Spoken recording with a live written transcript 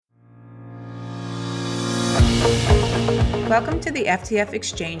Welcome to the FTF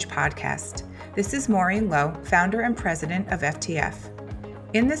Exchange podcast. This is Maureen Lowe, founder and president of FTF.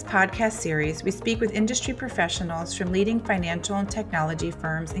 In this podcast series, we speak with industry professionals from leading financial and technology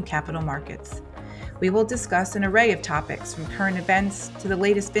firms and capital markets. We will discuss an array of topics from current events to the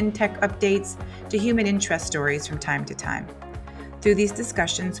latest fintech updates to human interest stories from time to time. Through these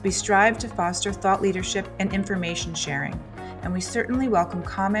discussions, we strive to foster thought leadership and information sharing, and we certainly welcome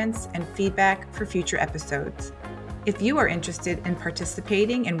comments and feedback for future episodes. If you are interested in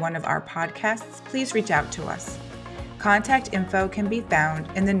participating in one of our podcasts, please reach out to us. Contact info can be found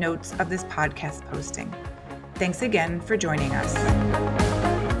in the notes of this podcast posting. Thanks again for joining us.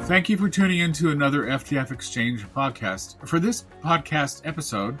 Thank you for tuning in to another FTF Exchange podcast. For this podcast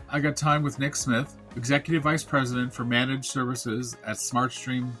episode, I got time with Nick Smith, Executive Vice President for Managed Services at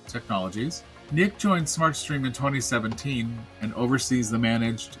SmartStream Technologies. Nick joined SmartStream in 2017 and oversees the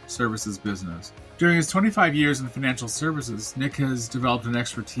managed services business. During his 25 years in financial services, Nick has developed an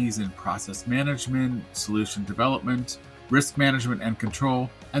expertise in process management, solution development, risk management and control,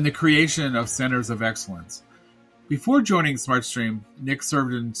 and the creation of centers of excellence. Before joining SmartStream, Nick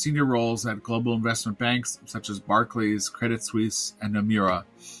served in senior roles at global investment banks such as Barclays, Credit Suisse, and Nomura.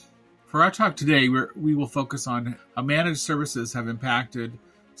 For our talk today, we will focus on how managed services have impacted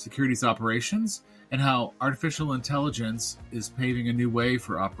securities operations and how artificial intelligence is paving a new way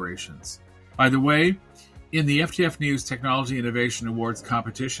for operations. By the way, in the FTF News Technology Innovation Awards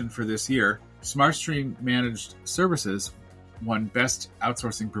competition for this year, SmartStream Managed Services won Best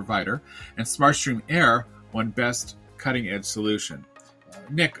Outsourcing Provider, and SmartStream Air won Best Cutting Edge Solution.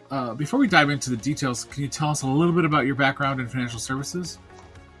 Nick, before we dive into the details, can you tell us a little bit about your background in financial services?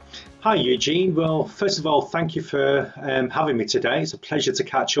 Hi, Eugene. Well, first of all, thank you for having me today. It's a pleasure to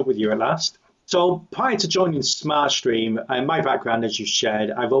catch up with you at last. So prior to joining SmartStream, my background, as you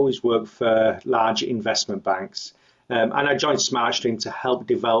shared, I've always worked for large investment banks. And I joined SmartStream to help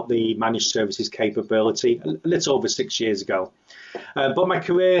develop the managed services capability a little over 6 years ago. But my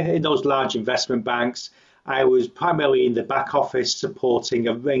career in those large investment banks, I was primarily in the back office supporting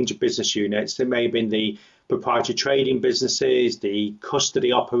a range of business units. It may have been the proprietary trading businesses, the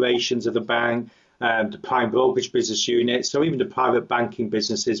custody operations of the bank, the prime brokerage business units, or even the private banking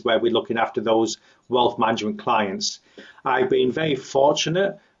businesses where we're looking after those wealth management clients. I've been very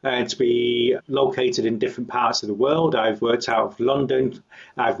fortunate to be located in different parts of the world. I've worked out of London,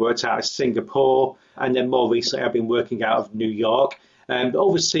 I've worked out of Singapore, and then more recently I've been working out of New York,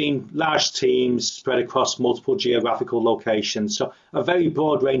 overseeing large teams spread across multiple geographical locations. So a very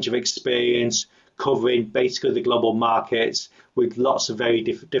broad range of experience covering basically the global markets with lots of very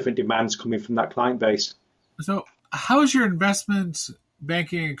different demands coming from that client base. So how has your investment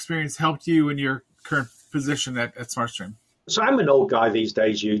banking experience helped you in your current position at SmartStream? So I'm an old guy these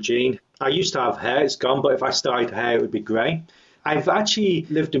days, Eugene. I used to have hair, it's gone, but if I started hair, it would be grey. I've actually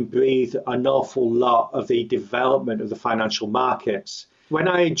lived and breathed an awful lot of the development of the financial markets. When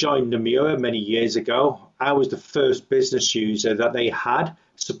I joined Nomura many years ago, I was the first business user that they had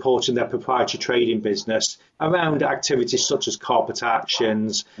supporting their proprietary trading business around activities such as corporate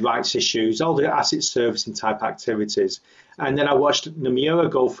actions, rights issues, all the asset servicing type activities. And then I watched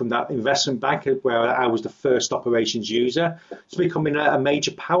Nomura go from that investment bank where I was the first operations user to becoming a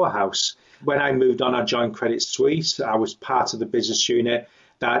major powerhouse. When I moved on, I joined Credit Suisse. I was part of the business unit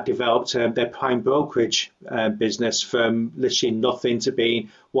that developed their prime brokerage business from literally nothing to being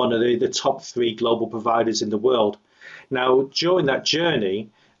one of the top 3 global providers in the world. Now, during that journey,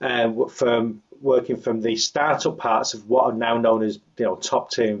 from working from the startup parts of what are now known as top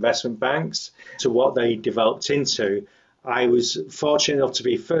tier investment banks to what they developed into, I was fortunate enough to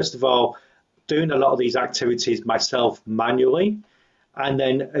be, first of all, doing a lot of these activities myself manually. And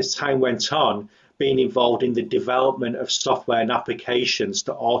then as time went on, being involved in the development of software and applications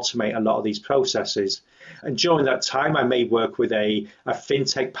to automate a lot of these processes. And during that time, I may work with a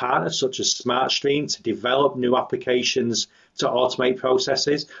fintech partner such as SmartStream to develop new applications to automate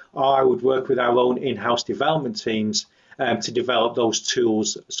processes, or I would work with our own in-house development teams to develop those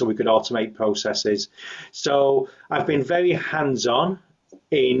tools so we could automate processes. So I've been very hands-on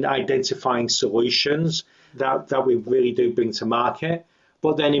in identifying solutions that we really do bring to market.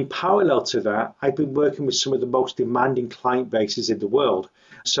 But then in parallel to that, I've been working with some of the most demanding client bases in the world.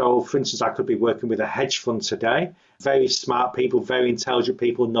 So, for instance, I could be working with a hedge fund today. Very smart people, very intelligent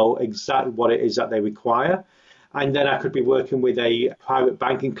people know exactly what it is that they require. And then I could be working with a private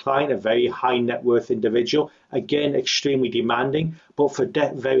banking client, a very high net worth individual, again, extremely demanding, but for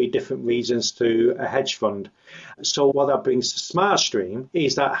very different reasons to a hedge fund. So what that brings to SmartStream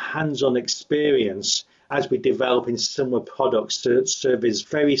is that hands-on experience as we develop in similar products to service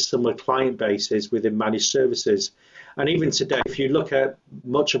very similar client bases within managed services. And even today, if you look at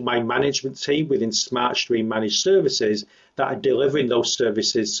much of my management team within SmartStream Managed Services that are delivering those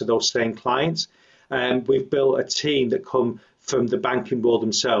services to those same clients, we've built a team that come from the banking world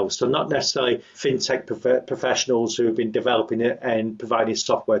themselves. So not necessarily fintech professionals who have been developing it and providing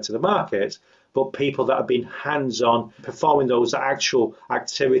software to the market, but people that have been hands-on performing those actual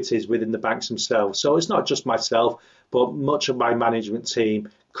activities within the banks themselves. So it's not just myself, but much of my management team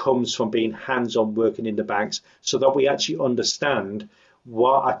comes from being hands-on working in the banks so that we actually understand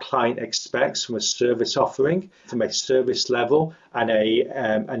what our client expects from a service offering, from a service level and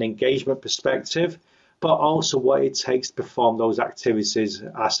an engagement perspective, but also what it takes to perform those activities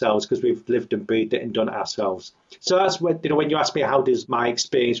ourselves, because we've lived and breathed it and done it ourselves. So that's what, when you ask me how does my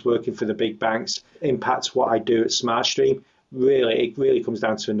experience working for the big banks impact what I do at SmartStream, it really comes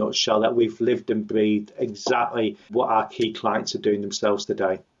down to a nutshell that we've lived and breathed exactly what our key clients are doing themselves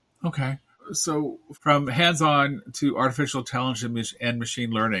today. Okay. So from hands-on to artificial intelligence and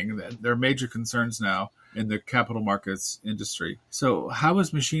machine learning, there are major concerns now in the capital markets industry. So how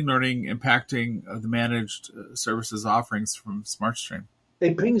is machine learning impacting the managed services offerings from SmartStream?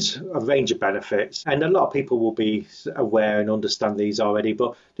 It brings a range of benefits, and a lot of people will be aware and understand these already.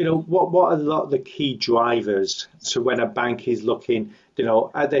 But what are a lot of the key drivers to when a bank is looking,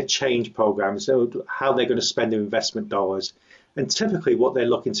 at their change programs, how they're going to spend their investment dollars? And typically what they're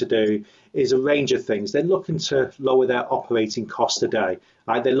looking to do is a range of things. They're looking to lower their operating cost today.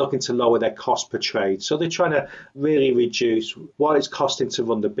 Right? They're looking to lower their cost per trade. So they're trying to really reduce what it's costing to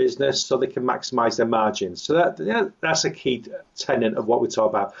run the business so they can maximize their margins. So that's a key tenet of what we talk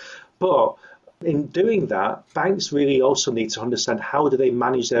about. But in doing that, banks really also need to understand how do they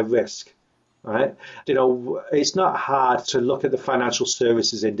manage their risk. Right? It's not hard to look at the financial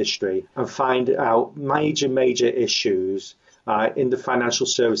services industry and find out major issues in the financial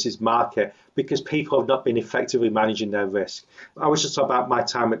services market because people have not been effectively managing their risk. I was just talking about my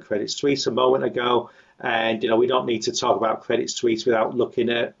time at Credit Suisse a moment ago, and we don't need to talk about Credit Suisse without looking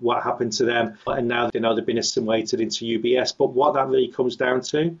at what happened to them. And now they've been assimilated into UBS. But what that really comes down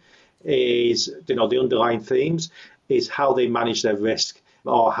to is the underlying themes is how they manage their risk,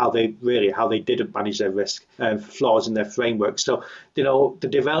 or how they didn't manage their risk and flaws in their framework. So the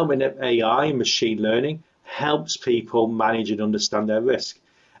development of AI and machine learning helps people manage and understand their risk.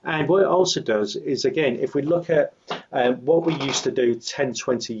 And what it also does is, again, if we look at what we used to do 10,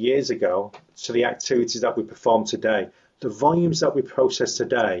 20 years ago to the activities that we perform today, the volumes that we process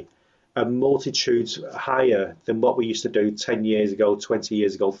today are multitudes higher than what we used to do 10 years ago, 20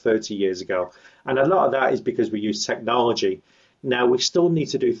 years ago, 30 years ago. And a lot of that is because we use technology. Now, we still need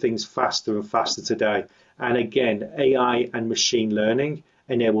to do things faster and faster today. And again, AI and machine learning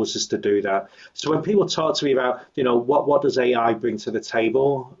enables us to do that. So when people talk to me about, what does AI bring to the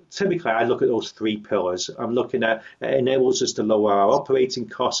table? Typically, I look at those three pillars. I'm looking at it enables us to lower our operating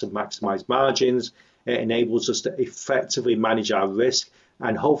costs and maximize margins. It enables us to effectively manage our risk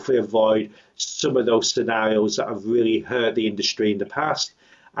and hopefully avoid some of those scenarios that have really hurt the industry in the past.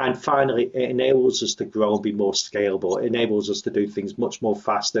 And finally, it enables us to grow and be more scalable. It enables us to do things much more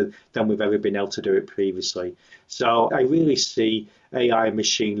faster than we've ever been able to do it previously. So I really see AI and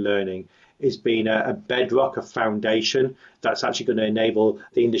machine learning as being a bedrock, a foundation that's actually going to enable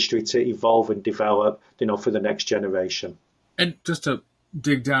the industry to evolve and develop, for the next generation. And just to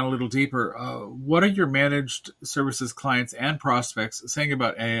dig down a little deeper, what are your managed services clients and prospects saying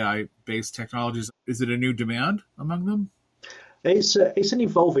about AI-based technologies? Is it a new demand among them? It's an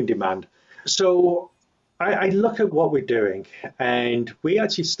evolving demand. So I look at what we're doing, and we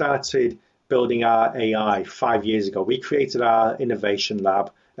actually started building our AI 5 years ago. We created our innovation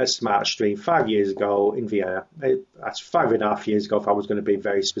lab at SmartStream 5 years ago in Vienna. That's 5.5 years ago if I was going to be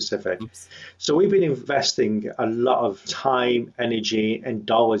very specific. Oops. So we've been investing a lot of time, energy, and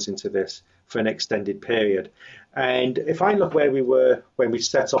dollars into this for an extended period. And if I look where we were when we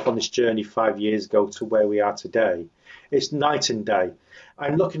set off on this journey 5 years ago to where we are today, it's night and day.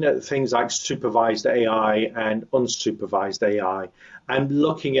 I'm looking at things like supervised AI and unsupervised AI. I'm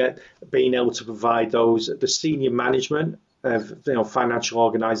looking at being able to provide the senior management of financial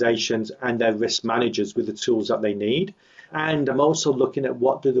organizations and their risk managers with the tools that they need. And I'm also looking at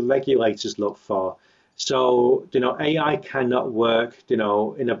what do the regulators look for. So, AI cannot work,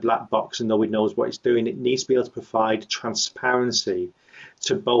 in a black box and nobody knows what it's doing. It needs to be able to provide transparency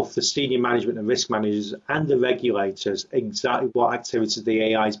to both the senior management and risk managers and the regulators exactly what activities the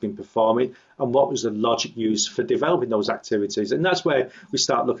AI has been performing and what was the logic used for developing those activities. And that's where we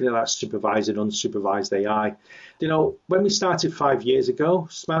start looking at that supervised and unsupervised AI. When we started 5 years ago,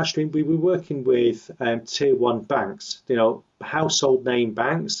 SmartStream, we were working with tier one banks, household name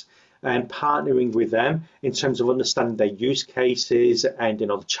banks, and partnering with them in terms of understanding their use cases and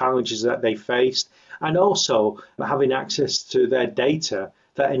the challenges that they faced, and also having access to their data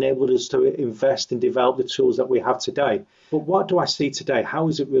that enabled us to invest and develop the tools that we have today. But what do I see today? How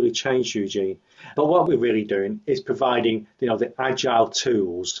has it really changed, Eugene? But what we're really doing is providing the agile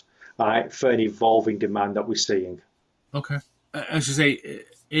tools for an evolving demand that we're seeing. Okay. As you say,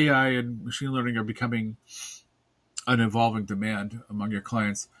 AI and machine learning are becoming an evolving demand among your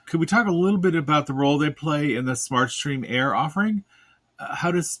clients. Could we talk a little bit about the role they play in the SmartStream Air offering?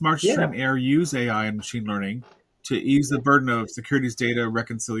 How does SmartStream Air use AI and machine learning to ease the burden of securities data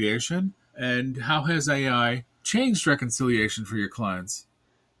reconciliation? And how has AI changed reconciliation for your clients?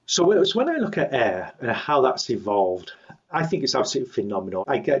 So when I look at Air and how that's evolved, I think it's absolutely phenomenal.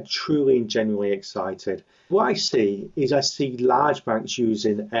 I get truly and genuinely excited. What I see large banks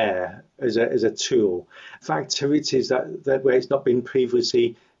using Air as a tool for activities that where it's not been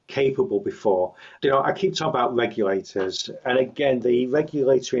previously capable before. I keep talking about regulators, and again, the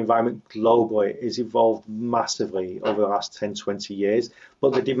regulatory environment globally has evolved massively over the last 10, 20 years,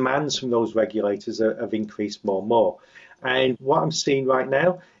 but the demands from those regulators have increased more and more. And what I'm seeing right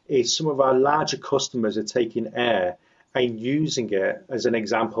now is some of our larger customers are taking Air and using it as an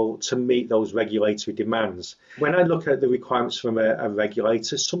example to meet those regulatory demands. When I look at the requirements from a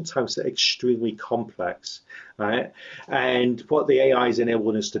regulator, sometimes they're extremely complex, right? And what the AI is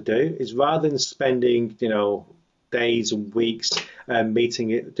enabling us to do is rather than spending, days and weeks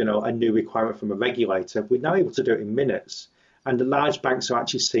meeting it, a new requirement from a regulator, we're now able to do it in minutes. And the large banks are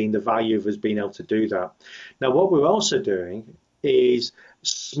actually seeing the value of us being able to do that. Now, what we're also doing is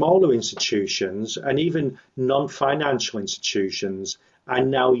smaller institutions and even non-financial institutions are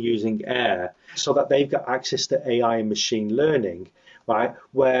now using Air so that they've got access to AI and machine learning, right?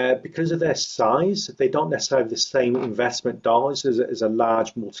 Where because of their size, they don't necessarily have the same investment dollars as a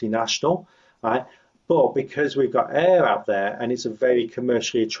large multinational, right? But because we've got Air out there and it's a very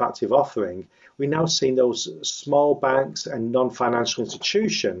commercially attractive offering, we're now seeing those small banks and non-financial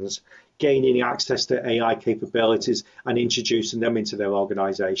institutions gaining access to AI capabilities and introducing them into their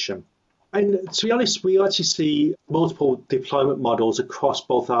organization. And to be honest, we actually see multiple deployment models across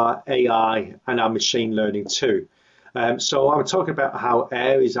both our AI and our machine learning too. So I'm talking about how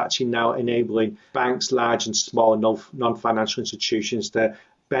Air is actually now enabling banks, large and small, non-financial institutions to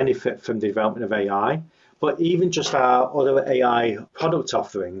benefit from the development of AI. But even just our other AI product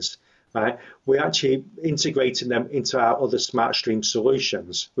offerings, right, we're actually integrating them into our other SmartStream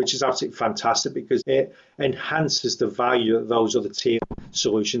solutions, which is absolutely fantastic because it enhances the value that those other tier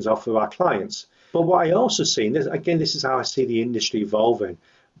solutions offer our clients. But what I also see, and this is how I see the industry evolving,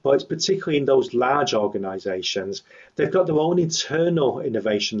 but it's particularly in those large organizations, they've got their own internal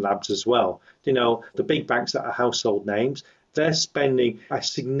innovation labs as well. The big banks that are household names, they're spending a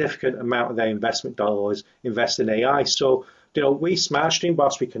significant amount of their investment dollars investing in AI. So, we SmartStream,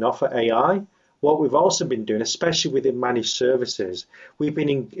 whilst we can offer AI, what we've also been doing, especially within managed services, we've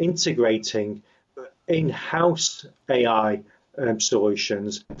been integrating in-house AI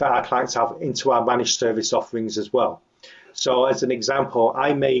solutions that our clients have into our managed service offerings as well. So as an example,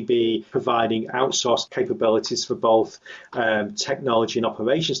 I may be providing outsourced capabilities for both technology and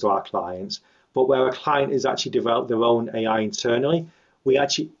operations to our clients, but where a client has actually developed their own AI internally, we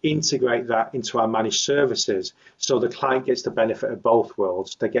actually integrate that into our managed services. So the client gets the benefit of both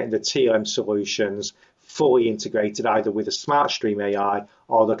worlds. They're getting the TLM solutions fully integrated either with a SmartStream AI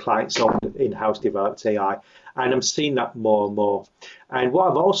or the client's own in-house developed AI. And I'm seeing that more and more. And what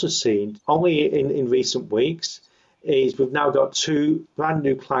I've also seen only in recent weeks is we've now got 2 brand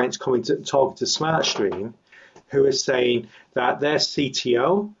new clients coming to talk to SmartStream who are saying that their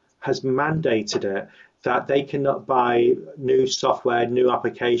CTO has mandated it that they cannot buy new software, new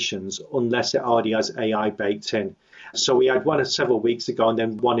applications, unless it already has AI baked in. So we had one several weeks ago and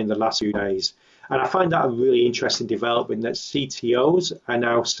then one in the last few days. And I find that a really interesting development that CTOs are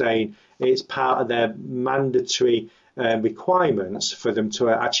now saying it's part of their mandatory requirements for them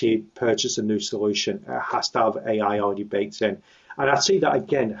to actually purchase a new solution. It has to have AI already baked in. And I see that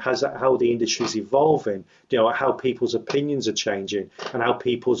again as how the industry is evolving, how people's opinions are changing and how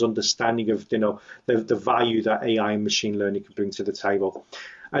people's understanding of, the value that AI and machine learning can bring to the table.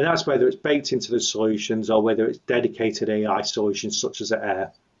 And that's whether it's baked into the solutions or whether it's dedicated AI solutions such as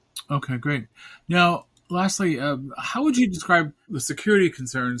Air. Okay, great. Now, Lastly, how would you describe the security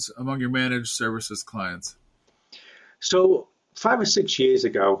concerns among your managed services clients? So 5 or 6 years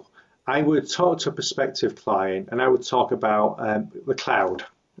ago, I would talk to a prospective client and I would talk about the cloud.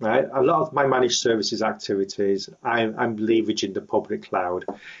 Right? A lot of my managed services activities, I'm leveraging the public cloud.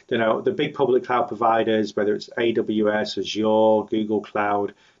 The big public cloud providers, whether it's AWS, Azure, Google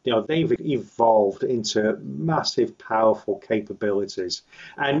Cloud, they've evolved into massive, powerful capabilities.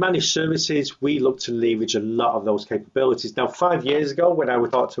 And managed services, we look to leverage a lot of those capabilities. Now, 5 years ago, when I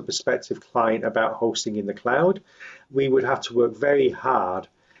would talk to a prospective client about hosting in the cloud, we would have to work very hard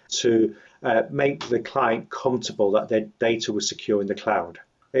to make the client comfortable that their data was secure in the cloud.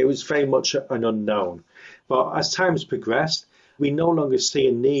 It was very much an unknown. But as time has progressed, we no longer see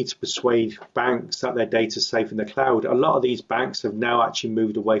a need to persuade banks that their data is safe in the cloud. A lot of these banks have now actually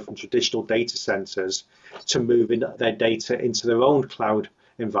moved away from traditional data centers to moving their data into their own cloud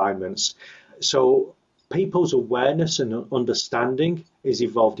environments. So people's awareness and understanding is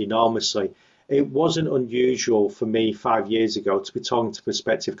evolved enormously. It wasn't unusual for me 5 years ago to be talking to a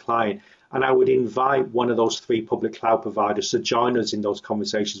prospective client, and I would invite one of those 3 public cloud providers to join us in those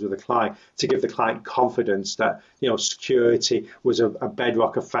conversations with the client to give the client confidence that security was a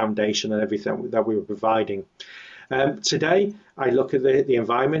bedrock, a foundation, and everything that we were providing. Today, I look at the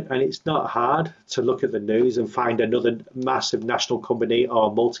environment, and it's not hard to look at the news and find another massive national company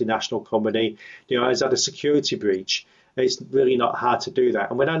or multinational company has had a security breach. It's really not hard to do that.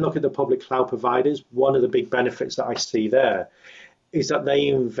 And when I look at the public cloud providers, one of the big benefits that I see there is that they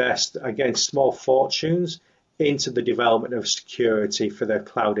invest, again, small fortunes into the development of security for their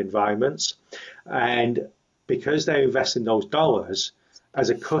cloud environments. And because they're investing those dollars, as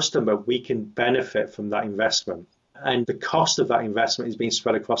a customer, we can benefit from that investment. And the cost of that investment is being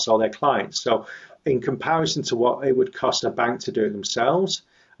spread across all their clients. So in comparison to what it would cost a bank to do it themselves,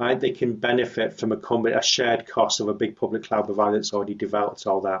 right, they can benefit from a shared cost of a big public cloud provider that's already developed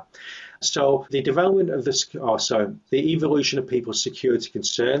all that. So the development of the evolution of people's security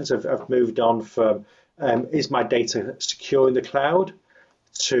concerns have moved on from is my data secure in the cloud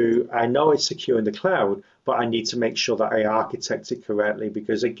to I know it's secure in the cloud, but I need to make sure that I architect it correctly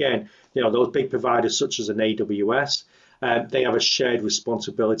because again, those big providers such as an AWS, they have a shared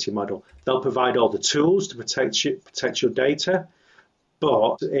responsibility model. They'll provide all the tools to protect your data,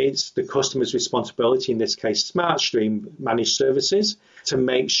 but it's the customer's responsibility, in this case, SmartStream Managed Services, to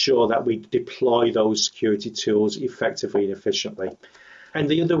make sure that we deploy those security tools effectively and efficiently. And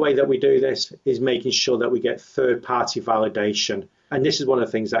the other way that we do this is making sure that we get third-party validation. And this is one of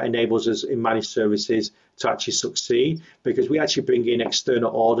the things that enables us in managed services to actually succeed, because we actually bring in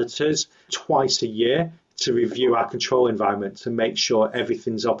external auditors twice a year to review our control environment to make sure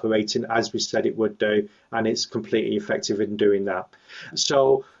everything's operating as we said it would do, and it's completely effective in doing that.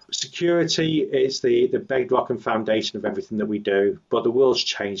 So security is the bedrock and foundation of everything that we do, but the world's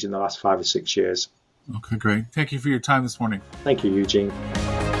changed in the last 5 or 6 years. Okay, great. Thank you for your time this morning. Thank you, Eugene.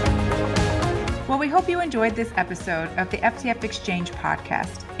 Well, we hope you enjoyed this episode of the FTF Exchange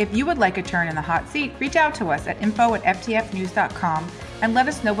podcast. If you would like a turn in the hot seat, reach out to us at info@ftfnews.com and let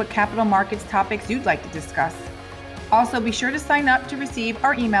us know what capital markets topics you'd like to discuss. Also, be sure to sign up to receive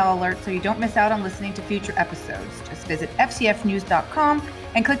our email alerts so you don't miss out on listening to future episodes. Just visit ftfnews.com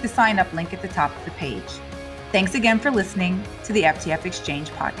and click the sign up link at the top of the page. Thanks again for listening to the FTF Exchange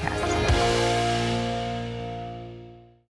podcast.